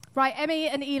Right, Emmy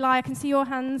and Eli, I can see your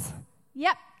hands.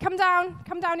 Yep, come down.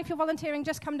 Come down if you're volunteering,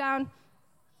 just come down.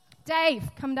 Dave,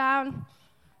 come down.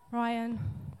 Ryan.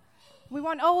 We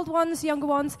want old ones, younger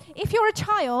ones. If you're a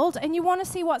child and you want to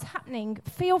see what's happening,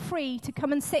 feel free to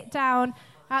come and sit down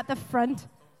at the front.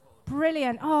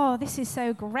 Brilliant. Oh, this is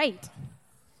so great.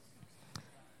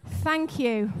 Thank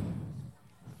you.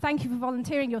 Thank you for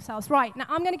volunteering yourselves. Right, now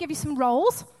I'm going to give you some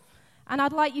roles, and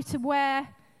I'd like you to wear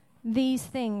these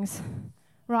things.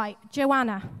 Right,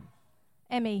 Joanna.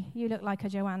 Emmy, you look like a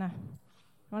Joanna.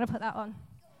 I want to put that on.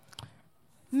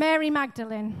 Mary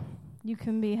Magdalene, you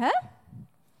can be her.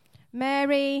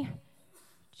 Mary,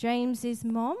 James's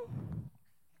mom.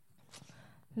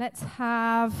 Let's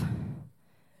have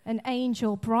an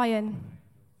angel. Brian,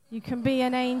 you can be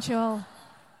an angel.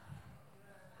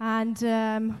 And,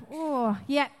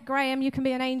 Graham, you can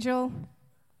be an angel.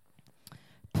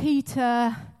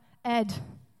 Peter, Ed,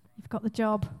 you've got the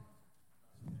job.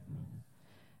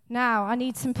 Now, I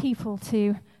need some people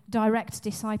to direct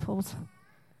disciples.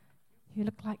 You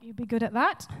look like you'd be good at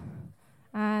that.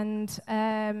 And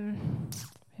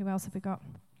who else have we got?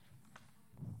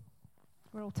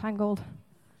 We're all tangled.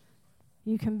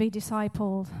 You can be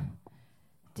discipled.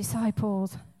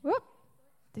 Disciples. Whoop.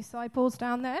 Disciples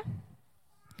down there.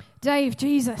 Dave,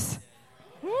 Jesus.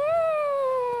 Woo.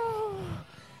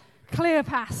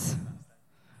 Cleopas.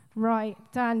 Right,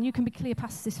 Dan, you can be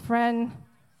Cleopas's friend.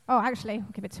 Oh, actually,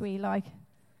 I'll give it to Eli.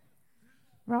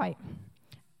 Right.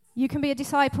 You can be a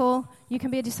disciple. You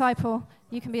can be a disciple.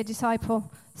 You can be a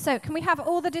disciple. So, can we have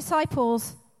all the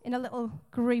disciples in a little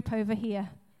group over here?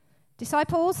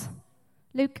 Disciples?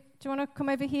 Luke, do you want to come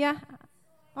over here?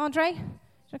 Andre, do you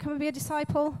want to come and be a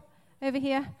disciple over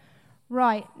here?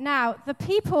 Right. Now, the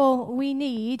people we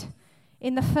need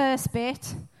in the first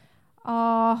bit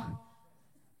are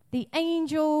the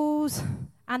angels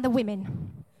and the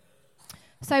women.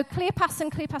 So Cleopas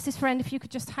and Cleopas's friend, if you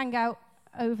could just hang out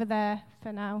over there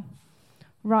for now.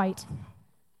 Right.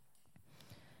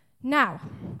 Now,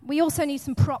 we also need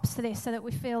some props to this so that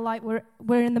we feel like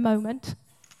we're in the moment.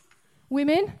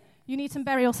 Women, you need some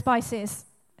burial spices.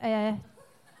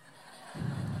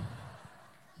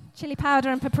 Chili powder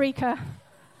and paprika,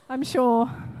 I'm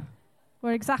sure,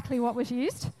 were exactly what was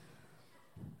used.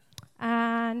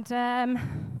 And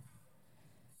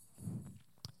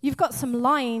you've got some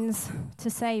lines to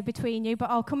say between you,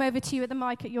 but I'll come over to you at the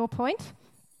mic at your point.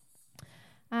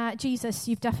 Jesus,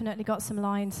 you've definitely got some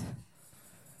lines.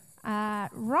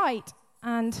 Right,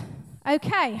 and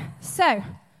okay, so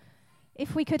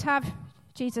if we could have,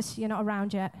 Jesus, you're not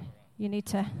around yet. You need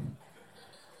to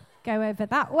go over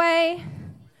that way.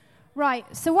 Right,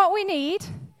 so what we need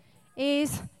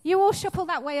is, you all shuffle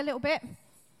that way a little bit.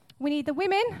 We need the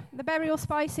women, the burial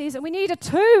spices, and we need a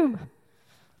tomb.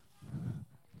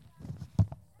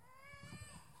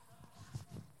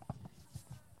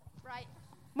 Right,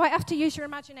 might have to use your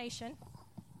imagination.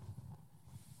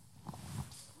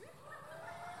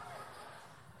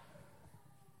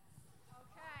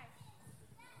 Okay.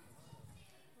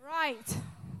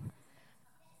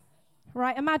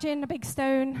 Right, imagine a big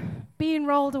stone being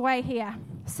rolled away here.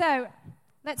 So,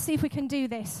 let's see if we can do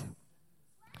this.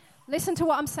 Listen to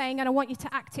what I'm saying, and I want you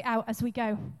to act it out as we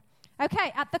go.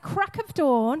 Okay, at the crack of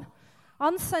dawn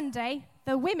on Sunday,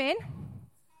 the women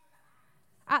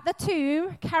at the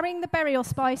tomb carrying the burial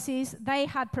spices they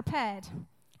had prepared.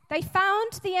 They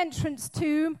found the entrance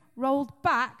stone rolled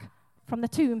back from the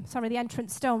tomb.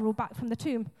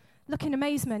 Look in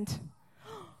amazement.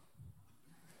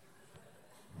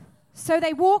 So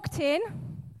they walked in.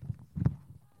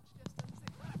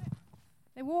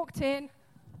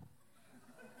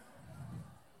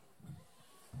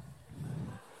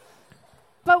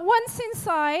 But once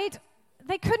inside,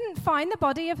 they couldn't find the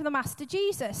body of the Master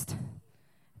Jesus.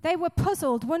 They were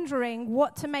puzzled, wondering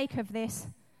what to make of this.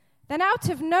 Then out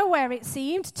of nowhere, it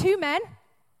seemed, two men,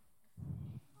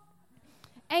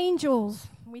 angels,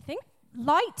 we think,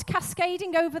 light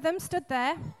cascading over them, stood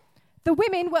there. The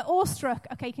women were awestruck.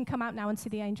 Okay, you can come out now and see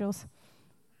the angels.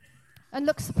 And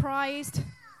looked surprised.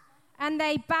 And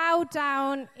they bowed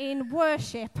down in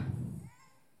worship.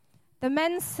 The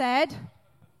men said,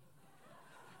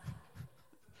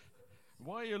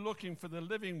 "Why are you looking for the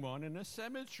living one in a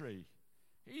cemetery?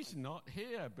 He's not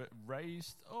here, but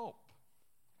raised up."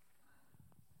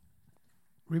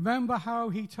 Remember how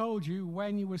he told you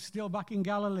when you were still back in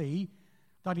Galilee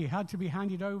that he had to be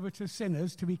handed over to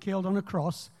sinners to be killed on a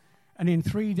cross and in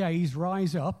 3 days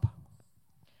rise up?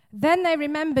 Then they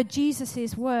remembered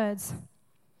Jesus' words.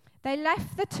 They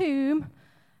left the tomb.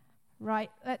 Right,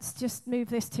 let's just move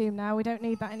this tomb now. We don't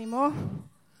need that anymore.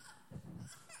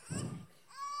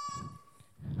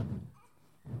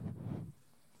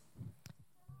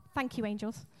 Thank you,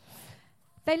 angels.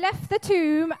 They left the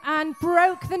tomb and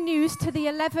broke the news to the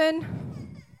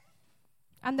 11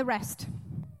 and the rest.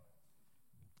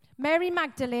 Mary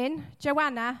Magdalene,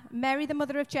 Joanna, Mary the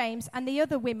mother of James, and the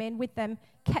other women with them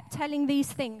kept telling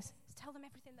these things. Tell them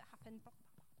everything that happened.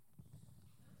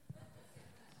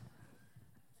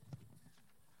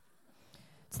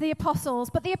 To the apostles.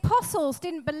 But the apostles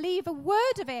didn't believe a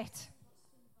word of it.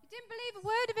 They didn't believe a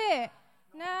word of it.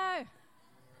 No.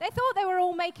 They thought they were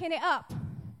all making it up.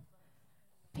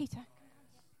 Peter.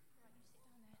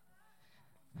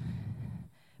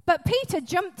 But Peter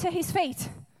jumped to his feet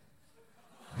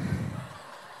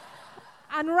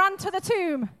and ran to the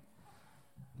tomb.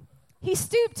 He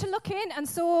stooped to look in and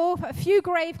saw a few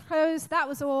grave clothes, that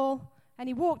was all, and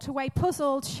he walked away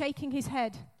puzzled, shaking his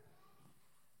head.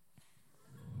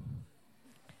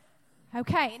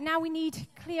 Okay, now we need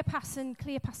Cleopas and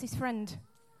Cleopas's friend.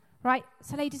 Right,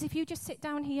 so ladies, if you just sit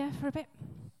down here for a bit.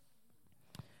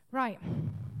 Right.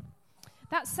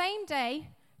 That same day,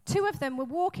 2 of them were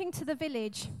walking to the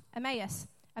village, Emmaus,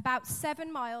 about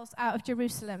 7 miles out of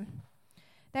Jerusalem.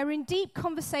 They were in deep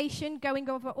conversation, going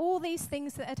over all these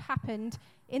things that had happened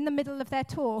in the middle of their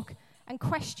talk and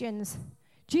questions.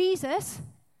 Jesus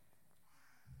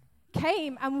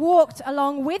came and walked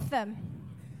along with them,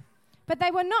 but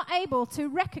they were not able to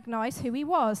recognize who he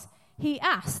was. He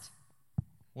asked,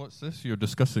 "What's this you're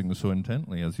discussing so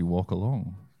intently as you walk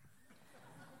along?"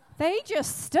 They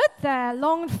just stood there,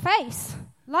 long-faced,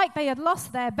 like they had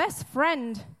lost their best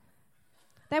friend.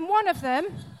 Then one of them,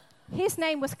 his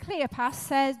name was Cleopas,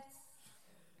 said,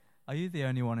 "Are you the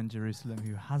only one in Jerusalem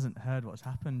who hasn't heard what's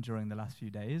happened during the last few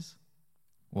days?"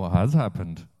 "What has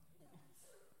happened?"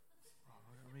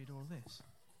 I'll read all this.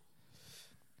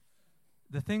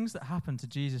 The things that happened to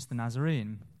Jesus the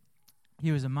Nazarene.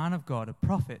 He was a man of God, a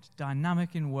prophet,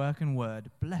 dynamic in work and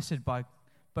word, blessed by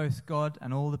both God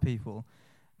and all the people.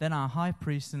 Then our high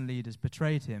priests and leaders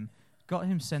betrayed him, got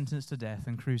him sentenced to death,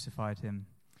 and crucified him.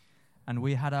 And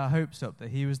we had our hopes up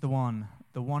that he was the one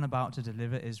about to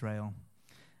deliver Israel.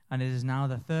 And it is now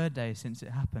the 3rd day since it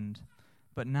happened.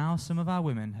 But now some of our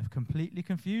women have completely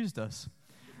confused us.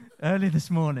 Early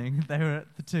this morning, they were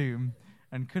at the tomb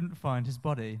and couldn't find his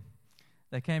body.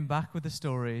 They came back with the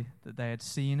story that they had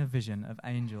seen a vision of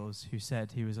angels who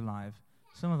said he was alive.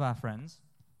 Some of our friends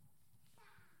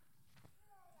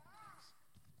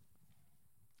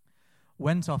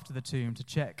went off to the tomb to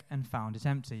check and found it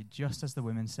empty, just as the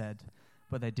women said,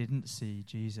 but they didn't see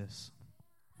Jesus."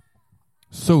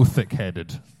 So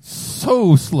thick-headed,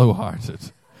 so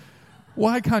slow-hearted.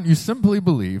 Why can't you simply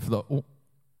believe that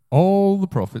all the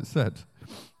prophets said?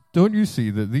 Don't you see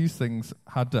that these things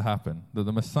had to happen, that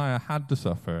the Messiah had to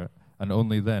suffer, and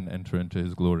only then enter into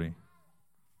his glory?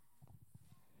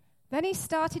 Then he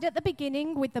started at the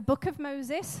beginning with the book of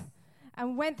Moses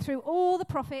and went through all the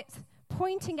prophets,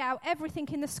 pointing out everything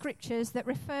in the scriptures that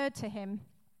referred to him.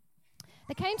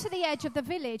 They came to the edge of the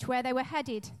village where they were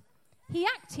headed. He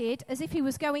acted as if he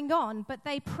was going on, but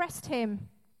they pressed him.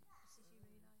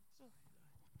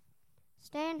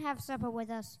 "Stay and have supper with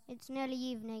us. It's nearly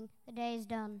evening. The day is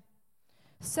done."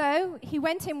 So he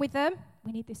went in with them.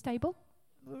 We need this table.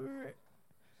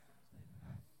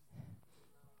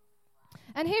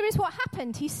 And here is what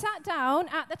happened. He sat down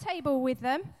at the table with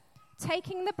them,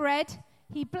 taking the bread.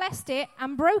 He blessed it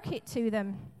and broke it to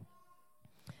them.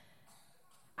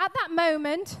 At that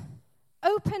moment,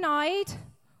 open-eyed,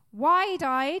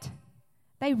 wide-eyed,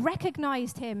 they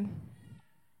recognized him.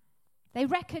 They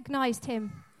recognized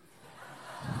him.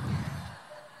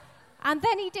 And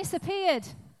then he disappeared.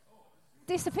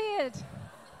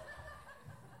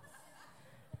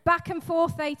 Back and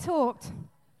forth they talked.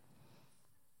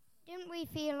 "Didn't we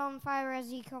feel on fire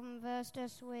as he conversed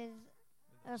with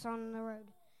us on the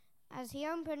road, as he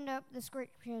opened up the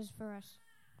scriptures for us?"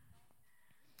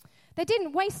 They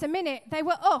didn't waste a minute. They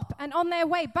were up and on their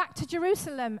way back to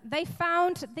Jerusalem. They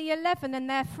found the 11 and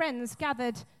their friends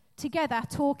gathered together,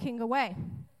 talking away.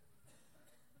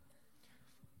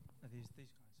 These guys.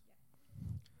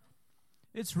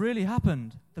 It's really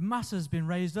happened. The Master's been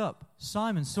raised up.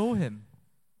 Simon saw him.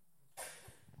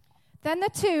 Then the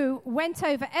 2 went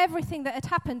over everything that had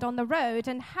happened on the road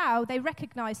and how they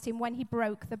recognized him when he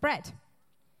broke the bread.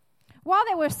 While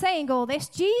they were saying all this,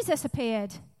 Jesus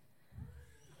appeared.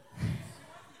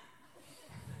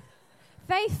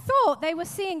 They thought they were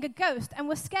seeing a ghost and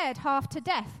were scared half to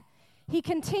death. He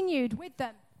continued with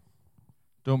them.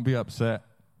 Don't be upset,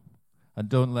 and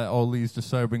don't let all these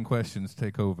disturbing questions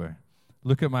take over.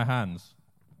 Look at my hands.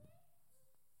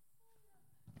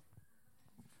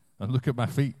 And look at my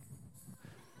feet.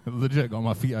 I legit got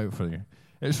my feet out for you.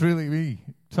 It's really me.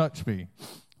 Touch me.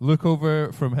 Look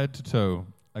over from head to toe.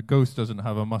 A ghost doesn't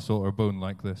have a muscle or bone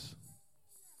like this.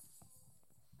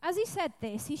 As he said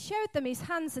this, he showed them his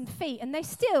hands and feet, and they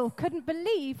still couldn't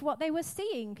believe what they were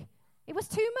seeing. It was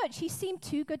too much. He seemed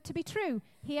too good to be true.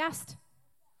 He asked,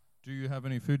 Do you have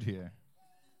any food here?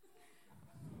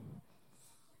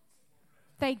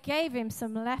 They gave him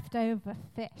some leftover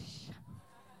fish.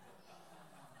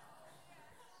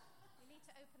 You need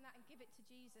to open that and give it to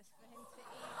Jesus for him to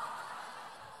eat.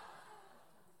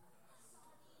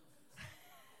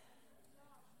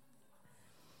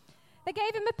 They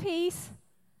gave him a piece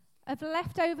of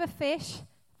leftover fish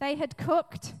they had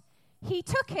cooked. He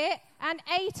took it and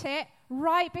ate it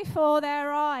right before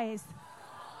their eyes.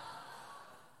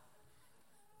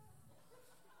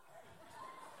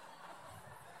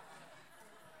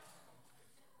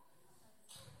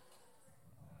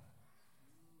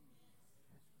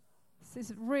 This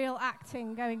is real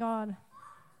acting going on.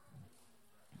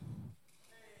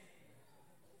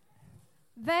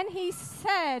 Then he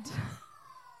said,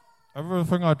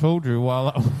 Everything I told you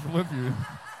while I was with you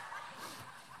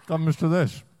comes to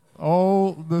this.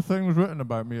 All the things written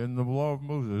about me in the law of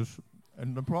Moses,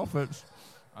 in the prophets,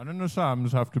 and in the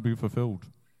Psalms have to be fulfilled.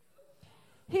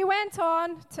 He went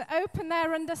on to open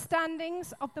their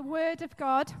understandings of the Word of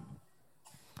God.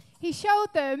 He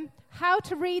showed them how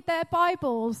to read their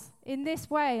Bibles in this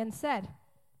way and said,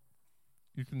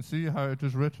 You can see how it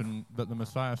is written that the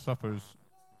Messiah suffers,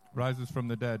 rises from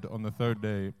the dead on the third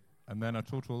day, and then a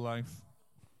total life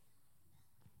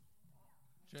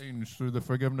change through the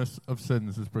forgiveness of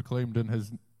sins is proclaimed in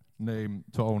his name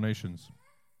to all nations.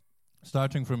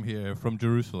 Starting from here, from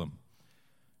Jerusalem.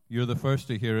 You're the first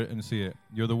to hear it and see it.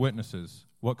 You're the witnesses.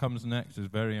 What comes next is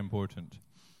very important.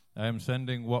 I am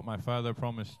sending what my Father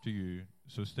promised to you,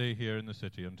 so stay here in the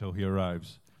city until he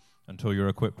arrives, until you're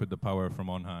equipped with the power from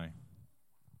on high.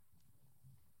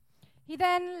 He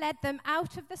then led them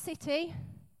out of the city,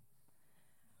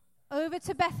 over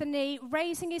to Bethany,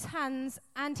 raising his hands,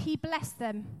 and he blessed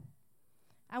them.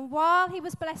 And while he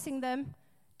was blessing them,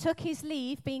 took his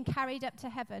leave, being carried up to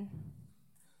heaven.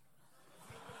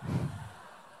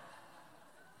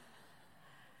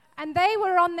 And they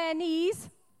were on their knees,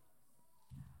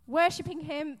 worshipping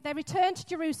him. They returned to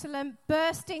Jerusalem,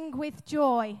 bursting with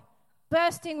joy.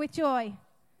 Bursting with joy.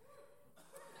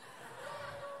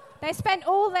 They spent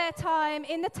all their time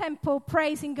in the temple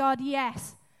praising God,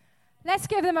 yes. Let's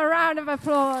give them a round of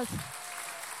applause.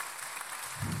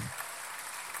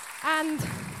 And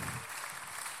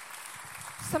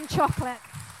some chocolate.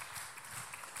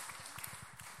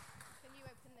 Can you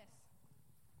open this?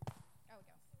 Oh, we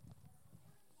go.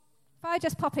 If I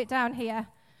just pop it down here,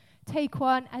 take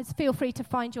one, and feel free to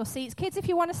find your seats. Kids, if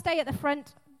you want to stay at the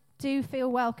front, do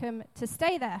feel welcome to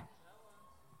stay there.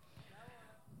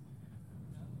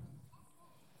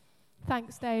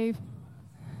 Thanks, Dave.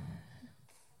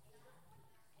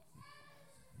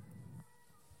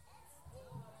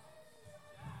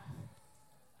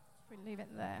 We leave it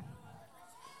there.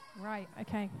 Right,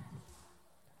 okay.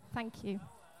 Thank you.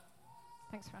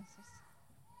 Thanks, Francis.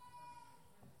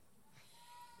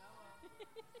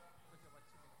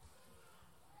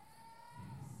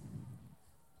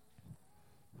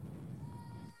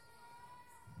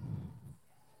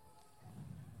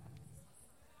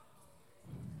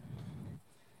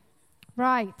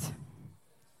 Right.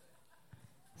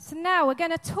 So now we're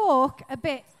going to talk a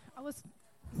bit.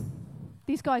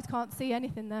 These guys can't see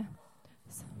anything there.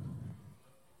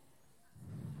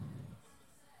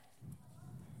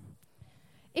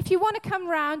 If you want to come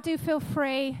round, do feel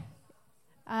free.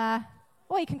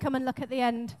 Or you can come and look at the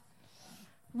end.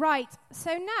 Right.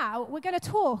 So now we're going to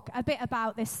talk a bit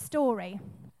about this story.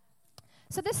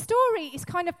 So the story is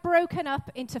kind of broken up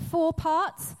into 4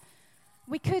 parts.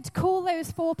 We could call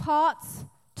those 4 parts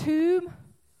tomb,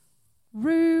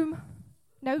 road,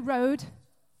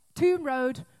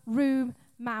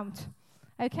 mount.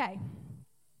 Okay.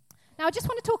 Now, I just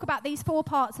want to talk about these 4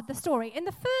 parts of the story. In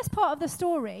the first part of the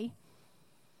story,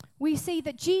 we see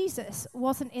that Jesus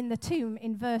wasn't in the tomb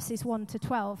in verses 1 to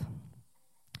 12.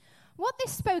 What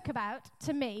this spoke about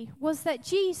to me was that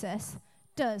Jesus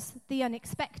does the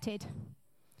unexpected.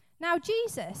 Now,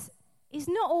 Jesus is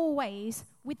not always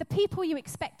with the people you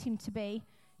expect him to be,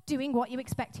 doing what you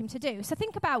expect him to do. So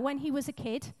think about when he was a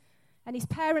kid and his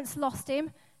parents lost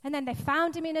him and then they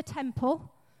found him in a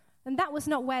temple, and that was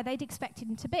not where they'd expected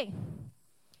him to be.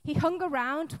 He hung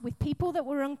around with people that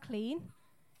were unclean.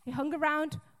 He hung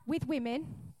around with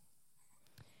women.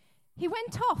 He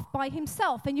went off by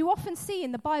himself, and you often see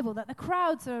in the Bible that the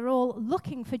crowds are all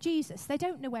looking for Jesus. They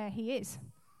don't know where he is.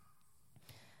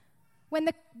 When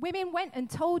the women went and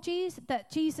told Jesus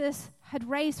that Jesus had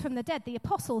raised from the dead, the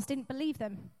apostles didn't believe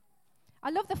them. I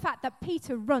love the fact that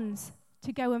Peter runs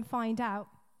to go and find out.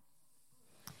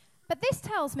 But this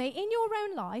tells me, in your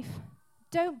own life,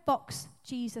 don't box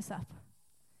Jesus up.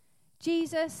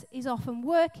 Jesus is often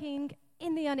working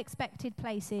in the unexpected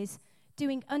places,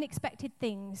 doing unexpected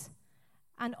things,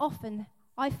 and often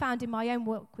I found in my own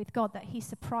walk with God that he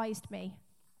surprised me.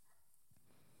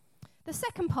 The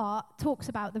second part talks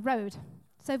about the road.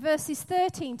 So verses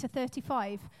 13 to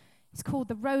 35 is called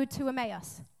the road to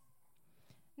Emmaus.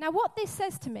 Now what this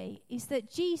says to me is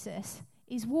that Jesus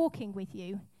is walking with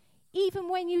you, even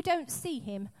when you don't see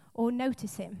him or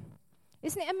notice him.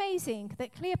 Isn't it amazing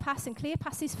that Cleopas and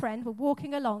Cleopas's friend were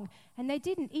walking along and they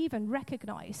didn't even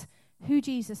recognize who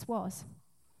Jesus was?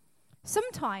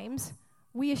 Sometimes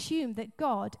we assume that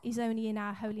God is only in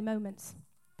our holy moments,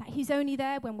 that he's only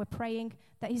there when we're praying,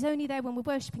 that he's only there when we're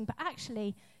worshipping, but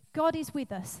actually God is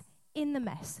with us in the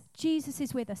mess. Jesus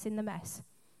is with us in the mess.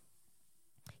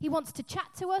 He wants to chat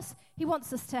to us. He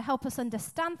wants us to help us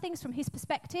understand things from his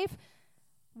perspective.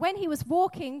 When he was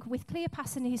walking with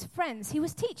Cleopas and his friends, he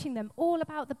was teaching them all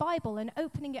about the Bible and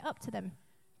opening it up to them.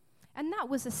 And that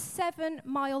was a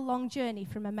 7-mile-long journey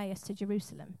from Emmaus to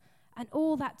Jerusalem. And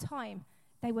all that time,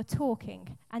 they were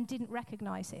talking and didn't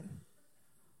recognize him.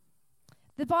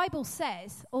 The Bible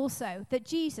says also that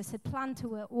Jesus had planned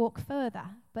to walk further,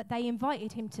 but they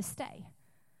invited him to stay.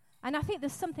 And I think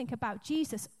there's something about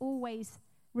Jesus always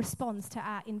responds to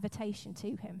our invitation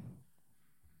to him.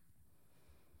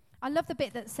 I love the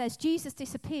bit that says Jesus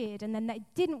disappeared and then they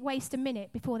didn't waste a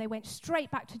minute before they went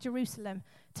straight back to Jerusalem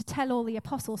to tell all the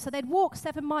apostles. So they'd walked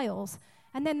 7 miles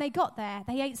and then they got there,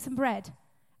 they ate some bread,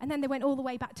 and then they went all the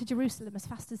way back to Jerusalem as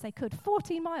fast as they could.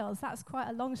 14 miles, that's quite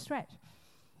a long stretch.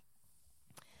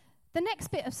 The next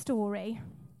bit of story,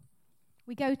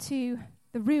 we go to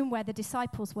the room where the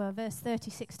disciples were, verse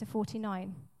 36 to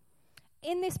 49.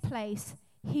 In this place,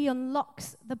 he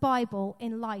unlocks the Bible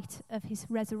in light of his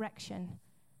resurrection,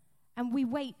 and we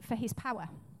wait for his power.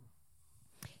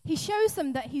 He shows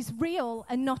them that he's real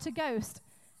and not a ghost.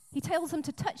 He tells them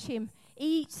to touch him.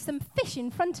 He eats some fish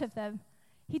in front of them.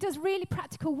 He does really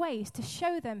practical ways to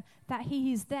show them that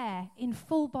he is there in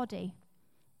full body.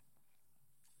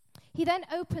 He then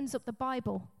opens up the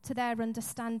Bible to their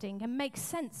understanding and makes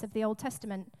sense of the Old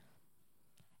Testament.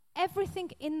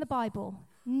 Everything in the Bible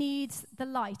needs the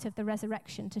light of the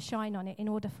resurrection to shine on it in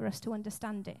order for us to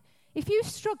understand it. If you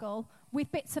struggle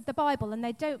with bits of the Bible and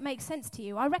they don't make sense to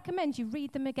you, I recommend you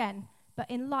read them again, but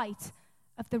in light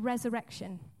of the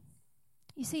resurrection.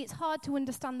 You see, it's hard to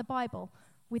understand the Bible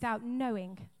without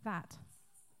knowing that.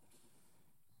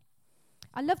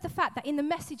 I love the fact that in the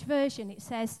Message version it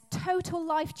says total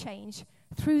life change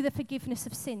through the forgiveness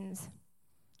of sins.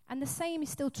 And the same is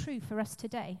still true for us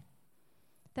today.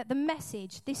 That the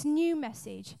message, this new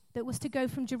message that was to go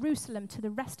from Jerusalem to the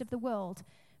rest of the world,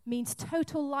 means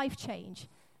total life change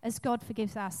as God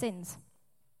forgives our sins.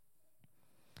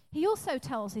 He also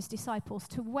tells his disciples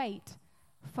to wait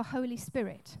for Holy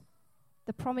Spirit,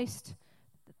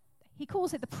 he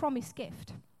calls it the promised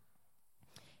gift.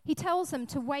 He tells them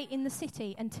to wait in the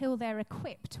city until they're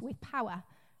equipped with power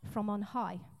from on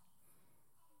high.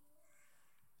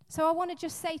 So I want to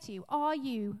just say to you, are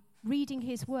you reading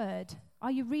his word?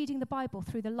 Are you reading the Bible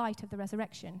through the light of the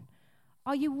resurrection?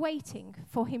 Are you waiting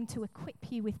for him to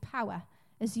equip you with power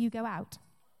as you go out?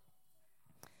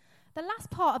 The last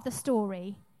part of the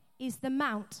story is the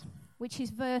Mount, which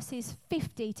is verses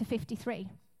 50 to 53.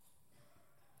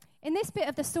 In this bit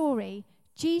of the story,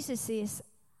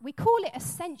 we call it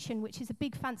ascension, which is a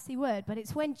big fancy word, but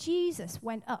it's when Jesus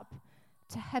went up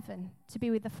to heaven to be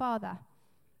with the Father.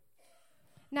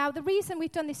 Now, the reason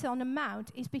we've done this on a mount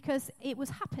is because it was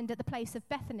happened at the place of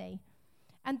Bethany.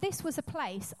 And this was a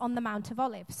place on the Mount of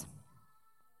Olives.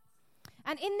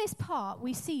 And in this part,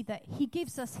 we see that he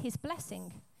gives us his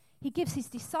blessing. He gives his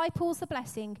disciples the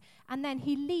blessing, and then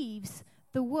he leaves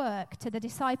the work to the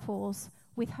disciples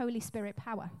with Holy Spirit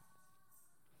power.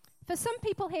 For some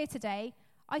people here today,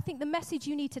 I think the message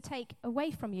you need to take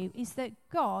away from you is that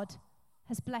God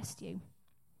has blessed you,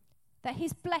 that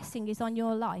his blessing is on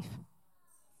your life.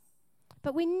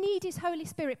 But we need his Holy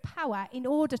Spirit power in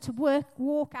order to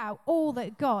walk out all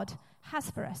that God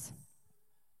has for us.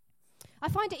 I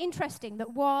find it interesting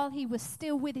that while he was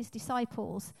still with his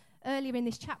disciples earlier in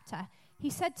this chapter, he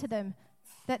said to them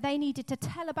that they needed to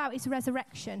tell about his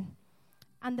resurrection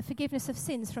and the forgiveness of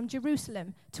sins from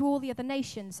Jerusalem to all the other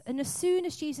nations. And as soon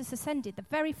as Jesus ascended, the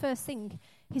very first thing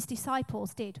his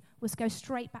disciples did was go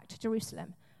straight back to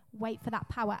Jerusalem, wait for that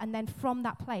power, and then from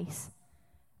that place,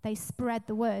 they spread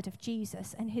the word of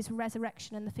Jesus and his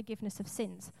resurrection and the forgiveness of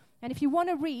sins. And if you want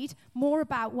to read more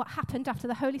about what happened after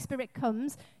the Holy Spirit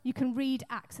comes, you can read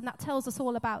Acts, and that tells us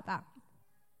all about that.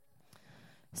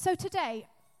 So today,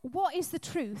 what is the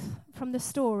truth from the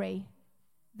story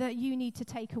that you need to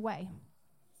take away?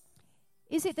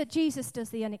 Is it that Jesus does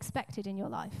the unexpected in your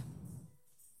life?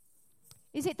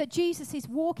 Is it that Jesus is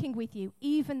walking with you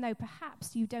even though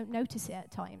perhaps you don't notice it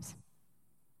at times?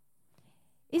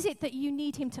 Is it that you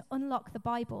need him to unlock the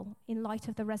Bible in light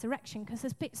of the resurrection because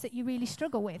there's bits that you really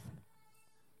struggle with?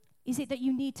 Is it that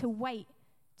you need to wait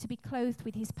to be clothed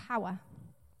with his power?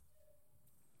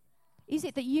 Is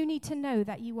it that you need to know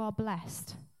that you are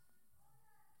blessed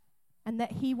and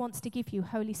that he wants to give you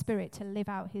Holy Spirit to live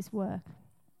out his work?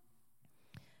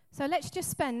 So let's just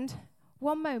spend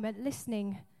one moment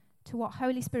listening to what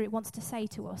Holy Spirit wants to say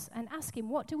to us and ask him,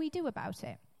 what do we do about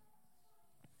it?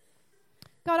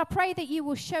 God, I pray that you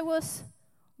will show us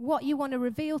what you want to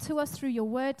reveal to us through your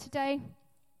word today.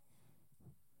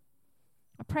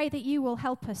 I pray that you will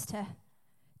help us to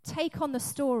take on the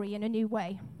story in a new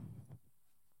way.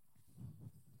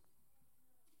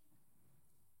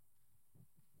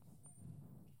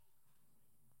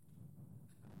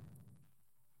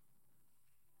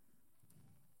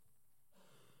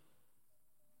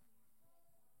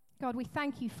 God, we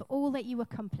thank you for all that you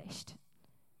accomplished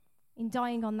in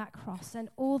dying on that cross and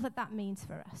all that that means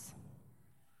for us.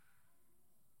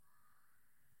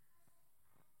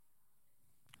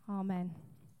 Amen.